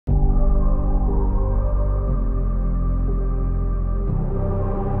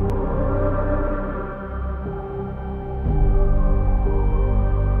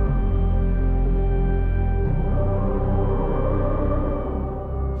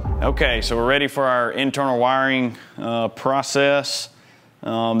Okay, so we're ready for our internal wiring process.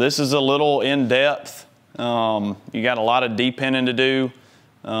 This is a little in-depth. You got a lot of depinning to do.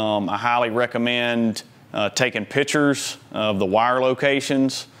 I highly recommend taking pictures of the wire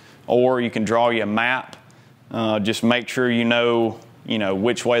locations, or you can draw you a map. Just make sure you know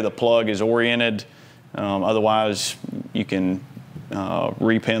which way the plug is oriented. Otherwise, you can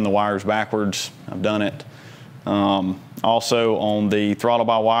repin the wires backwards. I've done it. Also on the throttle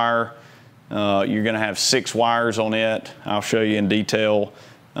by wire, you're going to have 6 wires on it. I'll show you in detail.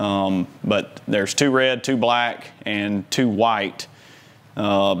 But there's 2 red, 2 black, and 2 white.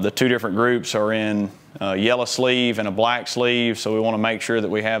 The 2 different groups are in a yellow sleeve and a black sleeve, so we want to make sure that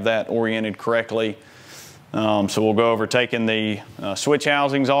we have that oriented correctly. So we'll go over taking the switch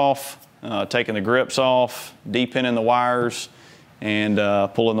housings off, taking the grips off, depinning the wires, and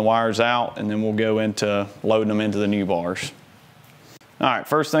pulling the wires out, and then we'll go into loading them into the new bars. All right,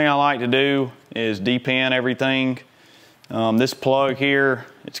 first thing I like to do is depin everything. This plug here,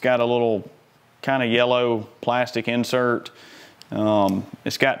 it's got a little kind of yellow plastic insert.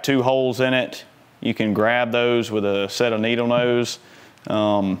 It's got 2 holes in it. You can grab those with a set of needle nose.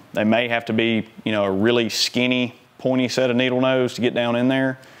 They may have to be, a really skinny, pointy set of needle nose to get down in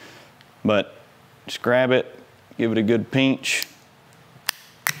there, but just grab it, give it a good pinch,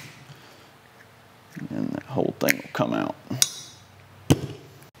 and that whole thing will come out.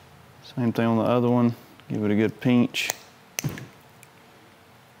 Same thing on the other one, give it a good pinch.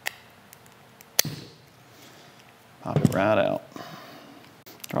 Pop it right out.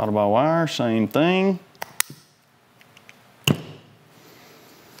 Throttle by wire, same thing. All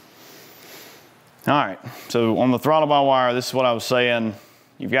right, so on the throttle by wire, this is what I was saying.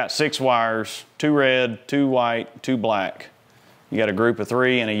 You've got 6 wires, 2 red, 2 white, 2 black. You got a group of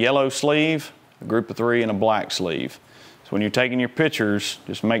 3 in a yellow sleeve, a group of 3 in a black sleeve. So when you're taking your pictures,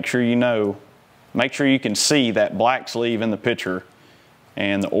 just make sure make sure you can see that black sleeve in the picture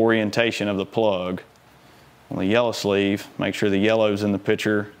and the orientation of the plug. On the yellow sleeve, make sure the yellow's in the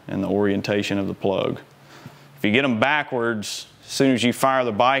picture and the orientation of the plug. If you get them backwards, as soon as you fire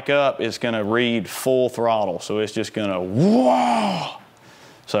the bike up, it's gonna read full throttle. So it's just gonna whoa.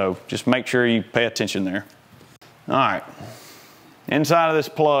 So just make sure you pay attention there. All right, inside of this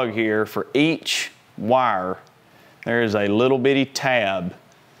plug here, for each wire, there is a little bitty tab.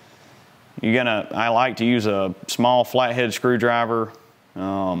 I like to use a small flathead screwdriver.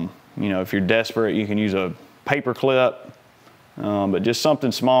 If you're desperate, you can use a paper clip, but just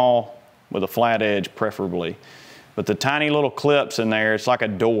something small with a flat edge preferably. But the tiny little clips in there, it's like a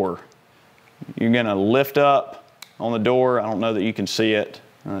door. You're gonna lift up on the door. I don't know that you can see it.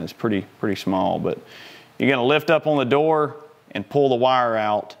 It's pretty small, but you're gonna lift up on the door and pull the wire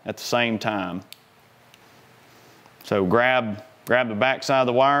out at the same time. So grab the back side of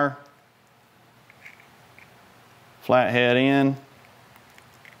the wire, flathead in,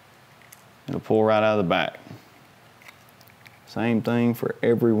 it'll pull right out of the back. Same thing for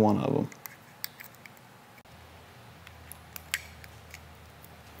every one of them.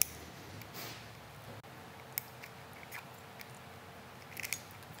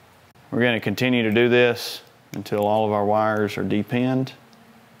 We're going to continue to do this until all of our wires are depinned.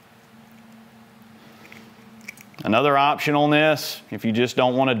 Another option on this, if you just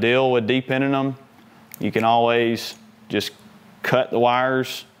don't want to deal with depinning them, you can always just cut the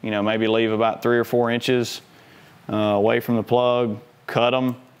wires, maybe leave about 3 or 4 inches away from the plug, cut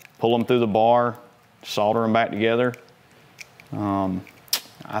them, pull them through the bar, solder them back together.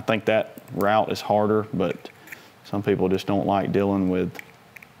 I think that route is harder, but some people just don't like dealing with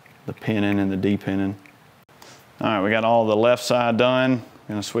the pinning and the depinning. All right, we got all the left side done. I'm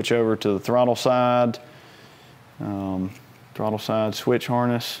gonna switch over to the throttle side. Throttle side switch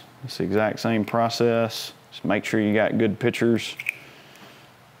harness. It's the exact same process. Just make sure you got good pictures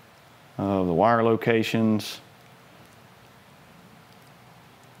of the wire locations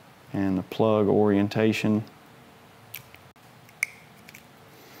and the plug orientation.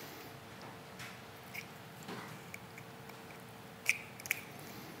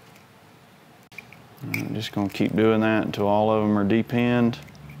 I'm just going to keep doing that until all of them are depinned.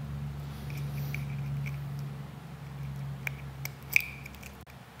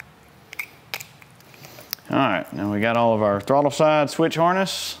 All right, now we got all of our throttle side switch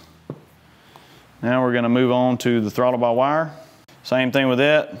harness. Now we're going to move on to the throttle by wire. Same thing with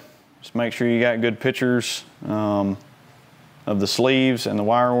it. Just make sure you got good pictures of the sleeves and the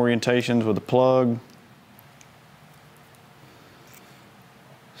wire orientations with the plug.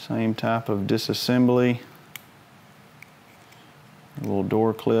 Same type of disassembly. Little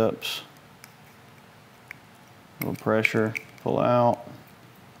door clips. A little pressure, pull out.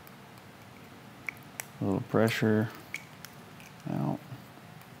 A little pressure out.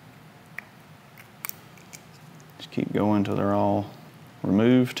 Just keep going until they're all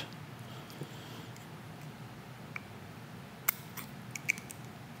removed.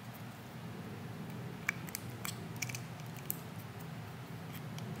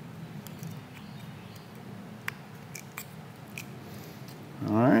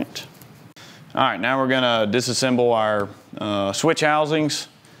 All right, now we're gonna disassemble our switch housings,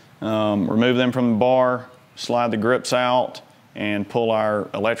 remove them from the bar, slide the grips out, and pull our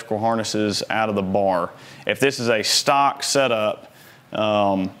electrical harnesses out of the bar. If this is a stock setup,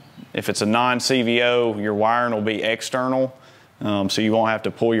 if it's a non-CVO, your wiring will be external, so you won't have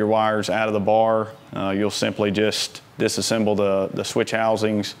to pull your wires out of the bar. You'll simply just disassemble the switch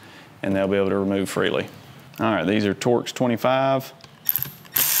housings and they'll be able to remove freely. All right, these are Torx 25.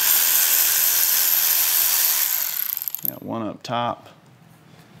 Got one up top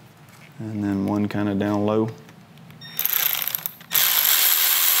and then one kind of down low.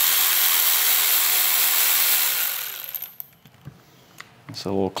 It's a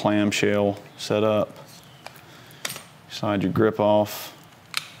little clamshell setup. Slide your grip off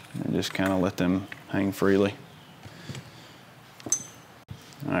and just kind of let them hang freely.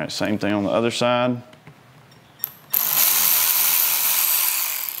 All right, same thing on the other side.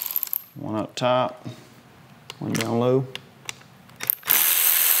 One up top, one down low.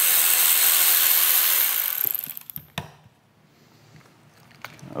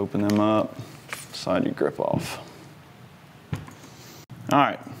 Open them up, slide your grip off. All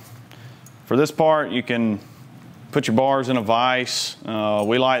right, for this part, you can put your bars in a vise.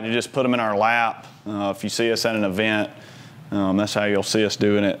 We like to just put them in our lap. If you see us at an event, that's how you'll see us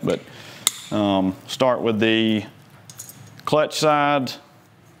doing it. But start with the clutch side.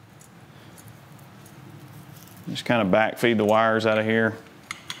 Just kind of back feed the wires out of here.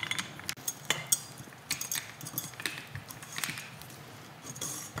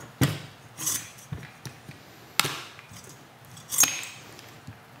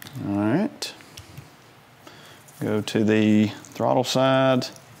 All right, go to the throttle side.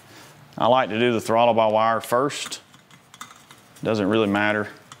 I like to do the throttle by wire first. Doesn't really matter.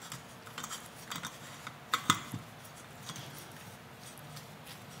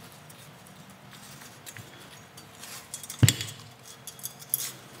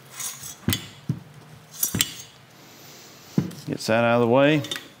 Gets that out of the way.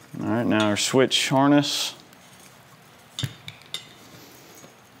 All right, now our switch harness.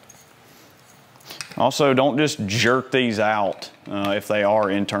 Also, don't just jerk these out if they are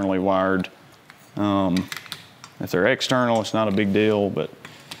internally wired. If they're external, it's not a big deal, but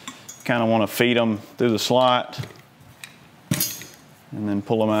kind of want to feed them through the slot and then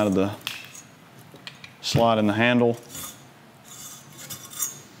pull them out of the slot in the handle.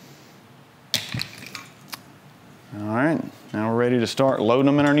 All right, now we're ready to start loading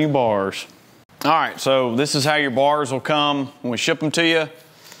them in our new bars. All right, so this is how your bars will come when we ship them to you.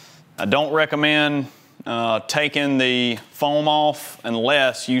 I don't recommend taking the foam off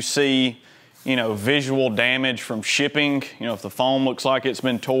unless you see, visual damage from shipping. If the foam looks like it's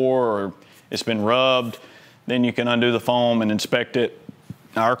been tore or it's been rubbed, then you can undo the foam and inspect it.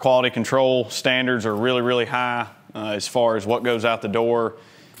 Our quality control standards are really, really high as far as what goes out the door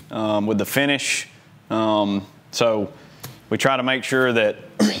with the finish. So we try to make sure that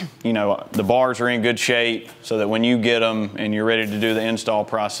the bars are in good shape so that when you get them and you're ready to do the install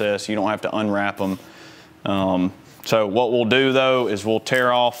process, you don't have to unwrap them. So what we'll do though is we'll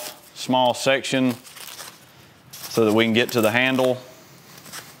tear off a small section so that we can get to the handle.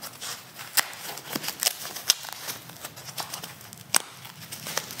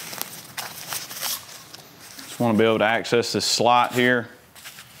 Just want to be able to access this slot here.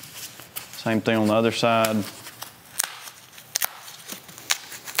 Same thing on the other side.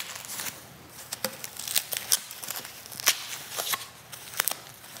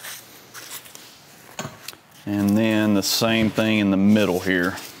 And then the same thing in the middle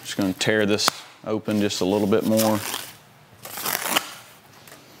here. Just going to tear this open just a little bit more.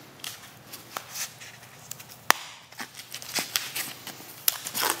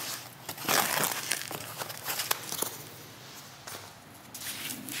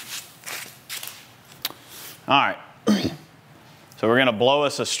 All right, so we're going to blow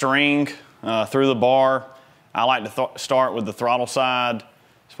us a string through the bar. I like to start with the throttle side.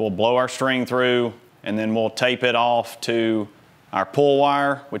 So we'll blow our string through, and then we'll tape it off to our pull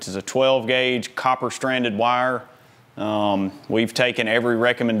wire, which is a 12 gauge copper stranded wire. We've taken every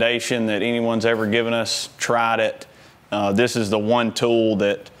recommendation that anyone's ever given us, tried it. This is the one tool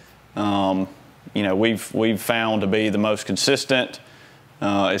that we've found to be the most consistent.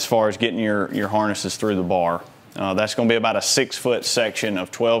 as far as getting your harnesses through the bar. That's going to be about a 6-foot section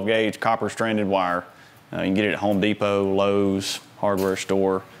of 12 gauge copper stranded wire. You can get it at Home Depot, Lowe's, hardware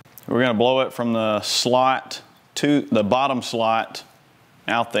store. We're going to blow it from the slot to the bottom slot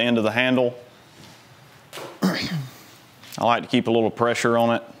out the end of the handle. I like to keep a little pressure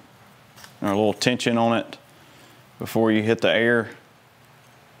on it, or a little tension on it before you hit the air.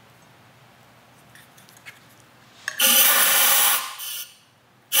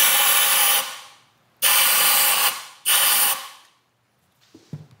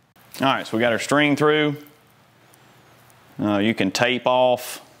 All right, so we got our string through. You can tape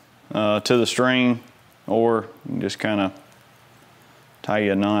off to the string, or you can just kind of tie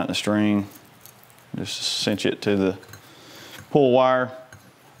you a knot in the string, just cinch it to the pull wire.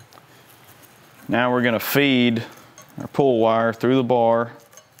 Now we're going to feed our pull wire through the bar.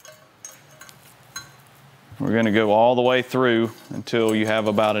 We're going to go all the way through until you have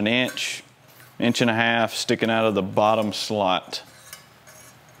about an inch, inch and a half sticking out of the bottom slot.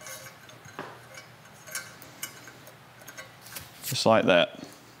 Just like that.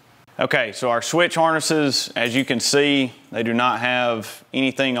 Okay, so our switch harnesses, as you can see, they do not have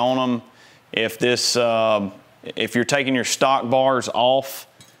anything on them. If you're taking your stock bars off,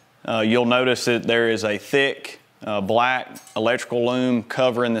 you'll notice that there is a thick black electrical loom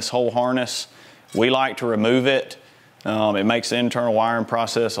covering this whole harness. We like to remove it. It makes the internal wiring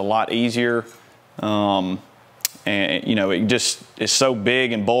process a lot easier. And you know, it just is so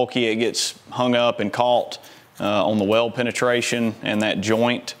big and bulky, it gets hung up and caught on the weld penetration and that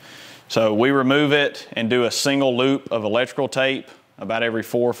joint. So we remove it and do a single loop of electrical tape about every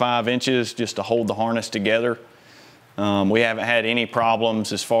 4 or 5 inches just to hold the harness together. We haven't had any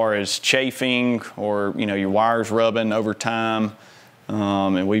problems as far as chafing or, you know, your wires rubbing over time.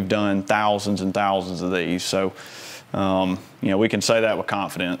 And we've done thousands and thousands of these. So, you know, we can say that with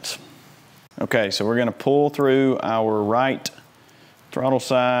confidence. Okay, so we're going to pull through our right throttle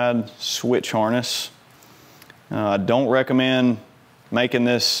side switch harness. I don't recommend making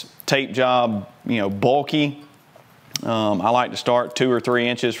this tape job, you know, bulky. I like to start 2 or 3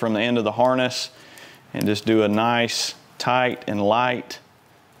 inches from the end of the harness and just do a nice tight and light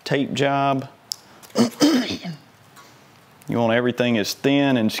tape job. You want everything as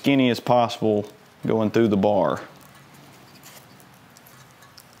thin and skinny as possible going through the bar.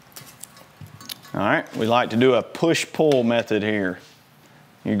 All right, we like to do a push-pull method here.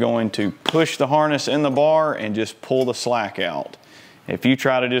 You're going to push the harness in the bar and just pull the slack out. If you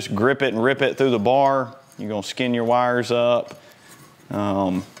try to just grip it and rip it through the bar, you're going to skin your wires up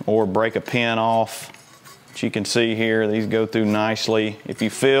or break a pin off. But you can see here, these go through nicely. If you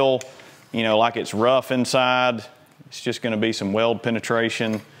feel, you know, like it's rough inside, it's just going to be some weld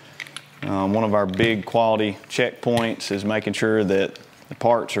penetration. One of our big quality checkpoints is making sure that the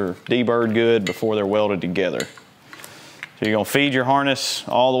parts are deburred good before they're welded together. So you're going to feed your harness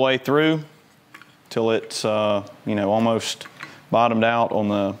all the way through till it's you know, almost bottomed out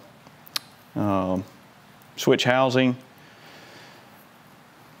on the switch housing.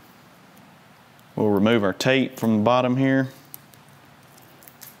 We'll remove our tape from the bottom here.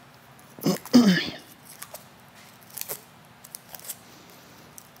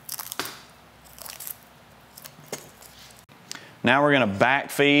 Now we're going to back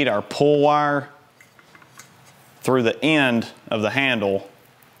feed our pull wire through the end of the handle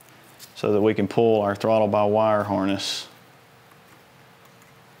so that we can pull our throttle by wire harness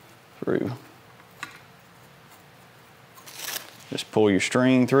through. Just pull your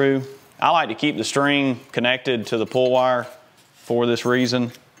string through. I like to keep the string connected to the pull wire for this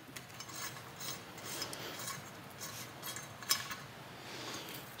reason.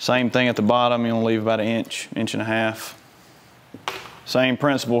 Same thing at the bottom, you want to leave about an inch, inch and a half. Same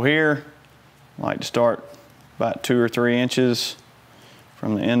principle here. I like to start about 2 or 3 inches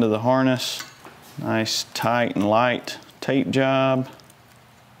from the end of the harness. Nice tight and light tape job.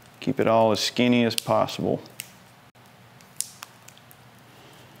 Keep it all as skinny as possible.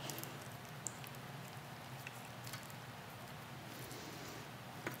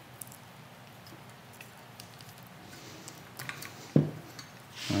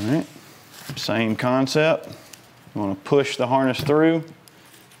 All right, same concept. You want to push the harness through,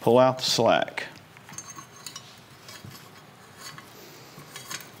 pull out the slack.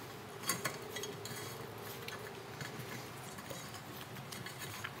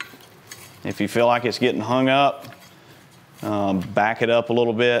 If you feel like it's getting hung up, back it up a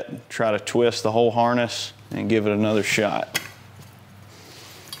little bit, try to twist the whole harness and give it another shot.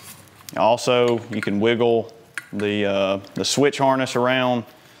 Also, you can wiggle the switch harness around.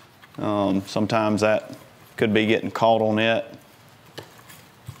 Sometimes that could be getting caught on it.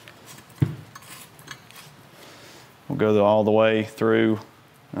 go all the way through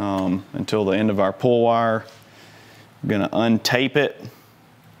until the end of our pull wire. We're going to untape it,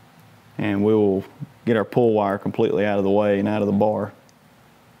 and we will get our pull wire completely out of the way and out of the bar.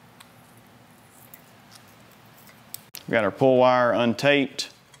 We've got our pull wire untaped,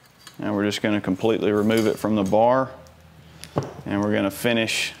 and we're just going to completely remove it from the bar, and we're going to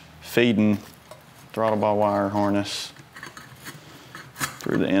finish feeding throttle by wire harness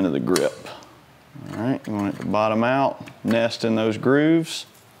through the end of the grip. All right, you want it to bottom out, nest in those grooves.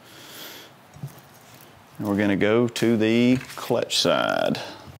 And we're going to go to the clutch side.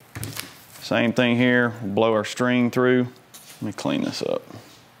 Same thing here, we'll blow our string through. Let me clean this up.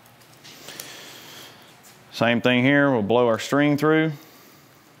 Same thing here, we'll blow our string through.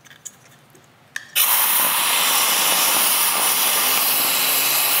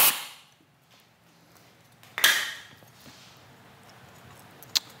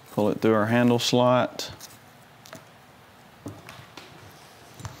 Pull it through our handle slot.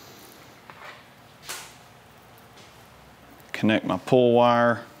 Connect my pull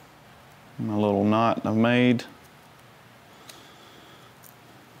wire, my little knot I've made.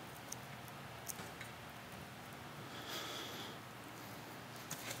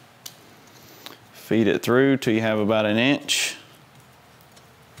 Feed it through till you have about an inch.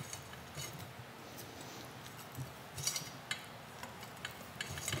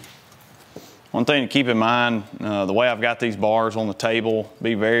 One thing to keep in mind, the way I've got these bars on the table,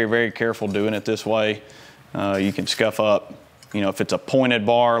 be very, very careful doing it this way. You can scuff up, if it's a pointed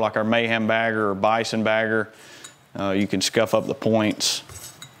bar like our Mayhem bagger or Bison bagger, you can scuff up the points.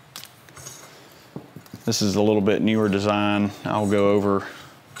 This is a little bit newer design. I'll go over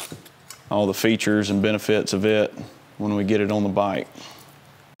all the features and benefits of it when we get it on the bike.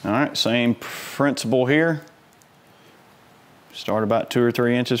 All right, same principle here. Start about 2 or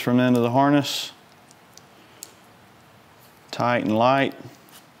 3 inches from the end of the harness. Tight and light.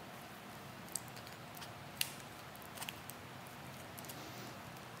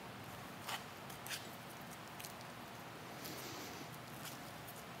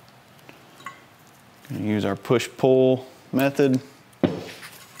 Gonna use our push-pull method.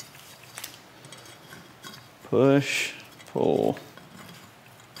 Push, pull.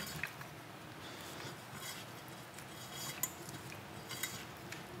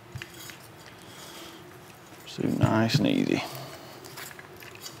 So nice and easy.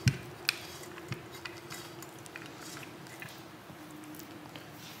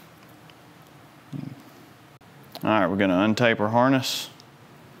 All right, we're going to untape our harness.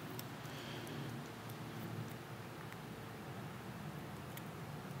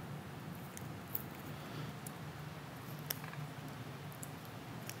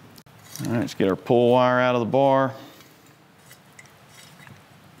 All right, let's get our pull wire out of the bar.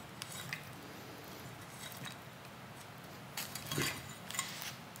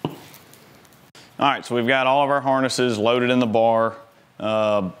 All right, so we've got all of our harnesses loaded in the bar.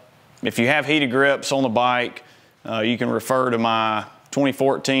 If you have heated grips on the bike, you can refer to my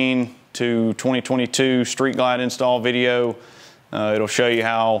 2014 to 2022 Street Glide install video. It'll show you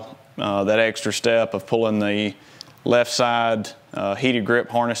how that extra step of pulling the left side heated grip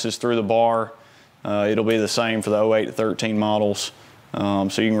harnesses through the bar. It'll be the same for the 08 to 13 models. So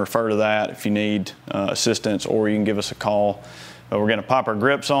you can refer to that if you need assistance, or you can give us a call. We're going to pop our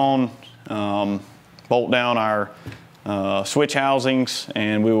grips on, bolt down our switch housings,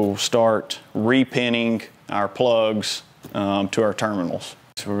 and we will start repinning our plugs to our terminals.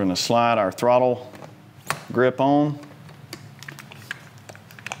 So we're going to slide our throttle grip on.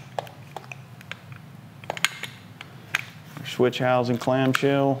 Our switch housing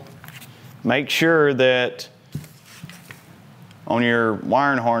clamshell. Make sure that on your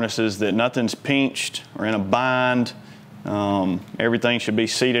wiring harnesses that nothing's pinched or in a bind. Everything should be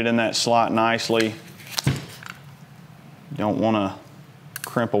seated in that slot nicely. Don't want to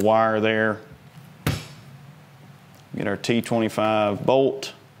crimp a wire there. Get our T25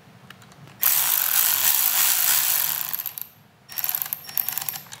 bolt.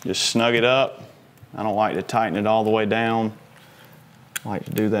 Just snug it up. I don't like to tighten it all the way down. I like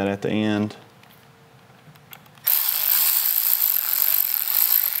to do that at the end.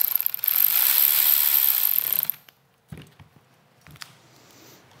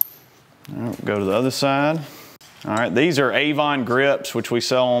 All right, go to the other side. All right, these are Avon grips, which we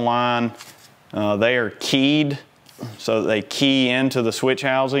sell online. They are keyed, so they key into the switch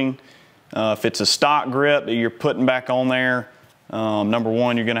housing. If it's a stock grip that you're putting back on there, number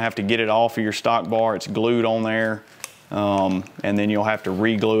one, you're gonna have to get it off of your stock bar. It's glued on there, and then you'll have to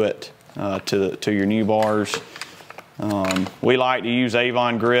re-glue it to your new bars. We like to use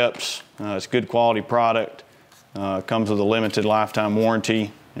Avon grips. It's good quality product. Comes with a limited lifetime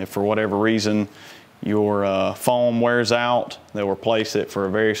warranty. If for whatever reason your foam wears out, they'll replace it for a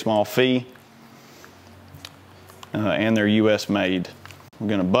very small fee. And they're US made. We're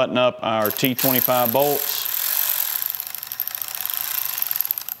going to button up our T25 bolts.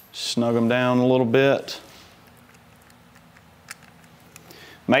 Snug them down a little bit.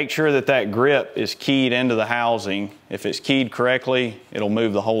 Make sure that that grip is keyed into the housing. If it's keyed correctly, it'll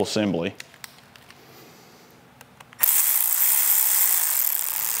move the whole assembly.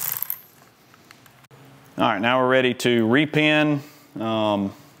 All right, now we're ready to repin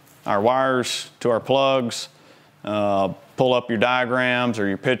our wires to our plugs. Pull up your diagrams or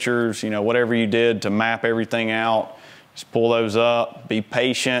your pictures, whatever you did to map everything out. Just pull those up, be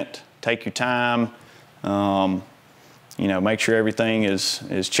patient, take your time. Make sure everything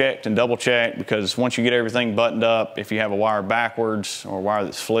is checked and double checked, because once you get everything buttoned up, if you have a wire backwards or a wire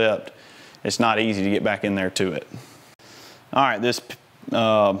that's flipped, it's not easy to get back in there to it. All right, this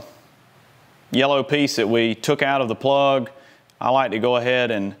yellow piece that we took out of the plug, I like to go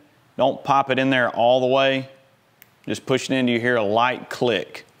ahead and don't pop it in there all the way. Just push it in, you hear a light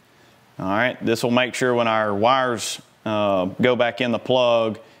click. All right, this will make sure when our wires go back in the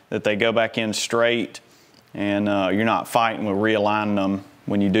plug that they go back in straight, and you're not fighting with realigning them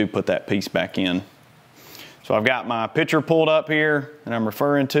when you do put that piece back in. So I've got my picture pulled up here that I'm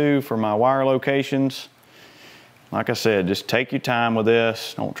referring to for my wire locations. Like I said, just take your time with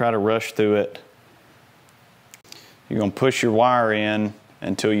this. Don't try to rush through it. You're going to push your wire in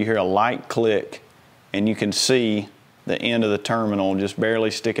until you hear a light click and you can see the end of the terminal just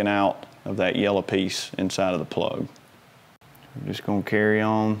barely sticking out of that yellow piece inside of the plug. We're just going to carry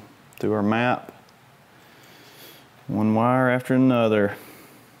on through our map. One wire after another.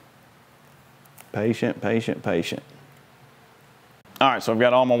 Patient, patient, patient. All right, so I've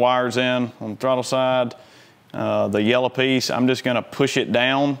got all my wires in on the throttle side. The yellow piece, I'm just going to push it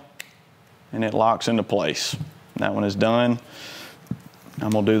down and it locks into place. That one is done.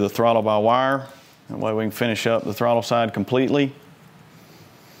 I'm going to do the throttle by wire. That way we can finish up the throttle side completely.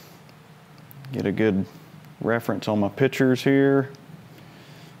 Get a good reference on my pictures here.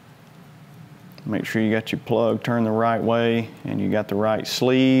 Make sure you got your plug turned the right way and you got the right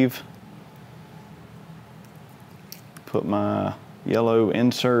sleeve. Put my yellow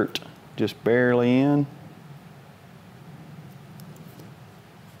insert just barely in.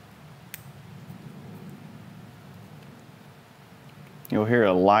 You'll hear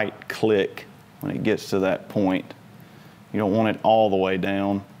a light click when it gets to that point. You don't want it all the way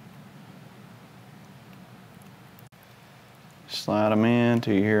down. Slide them in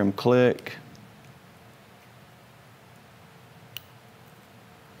till you hear them click.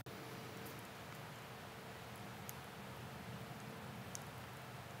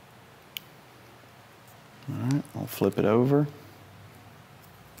 All right, I'll flip it over.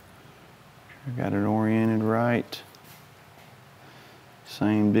 I got it oriented right.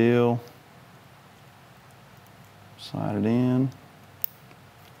 Same deal. Slide it in.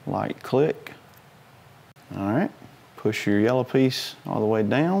 Light click. All right. Push your yellow piece all the way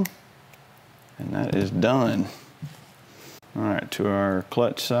down. And that is done. All right, to our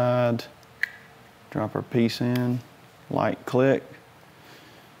clutch side. Drop our piece in. Light click.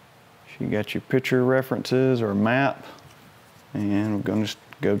 You got your picture references or map, and we're going to just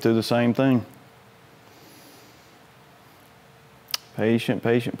go through the same thing. Patient,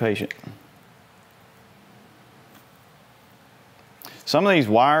 patient, patient. Some of these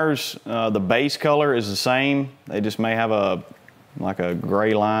wires, the base color is the same. They just may have like a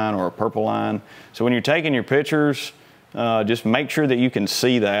gray line or a purple line. So when you're taking your pictures, just make sure that you can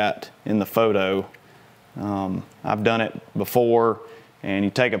see that in the photo. I've done it before, and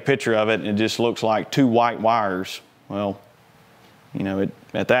you take a picture of it and it just looks like two white wires. Well,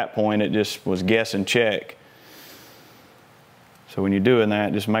 at that point it just was guess and check. So when you're doing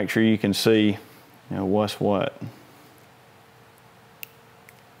that, just make sure you can see what's what.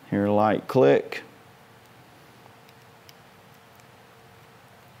 Hear a light click.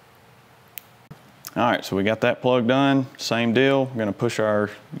 All right, so we got that plug done. Same deal. We're going to push our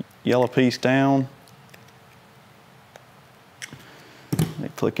yellow piece down. They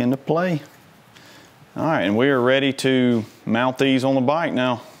click into play. All right, and we are ready to mount these on the bike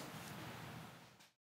now.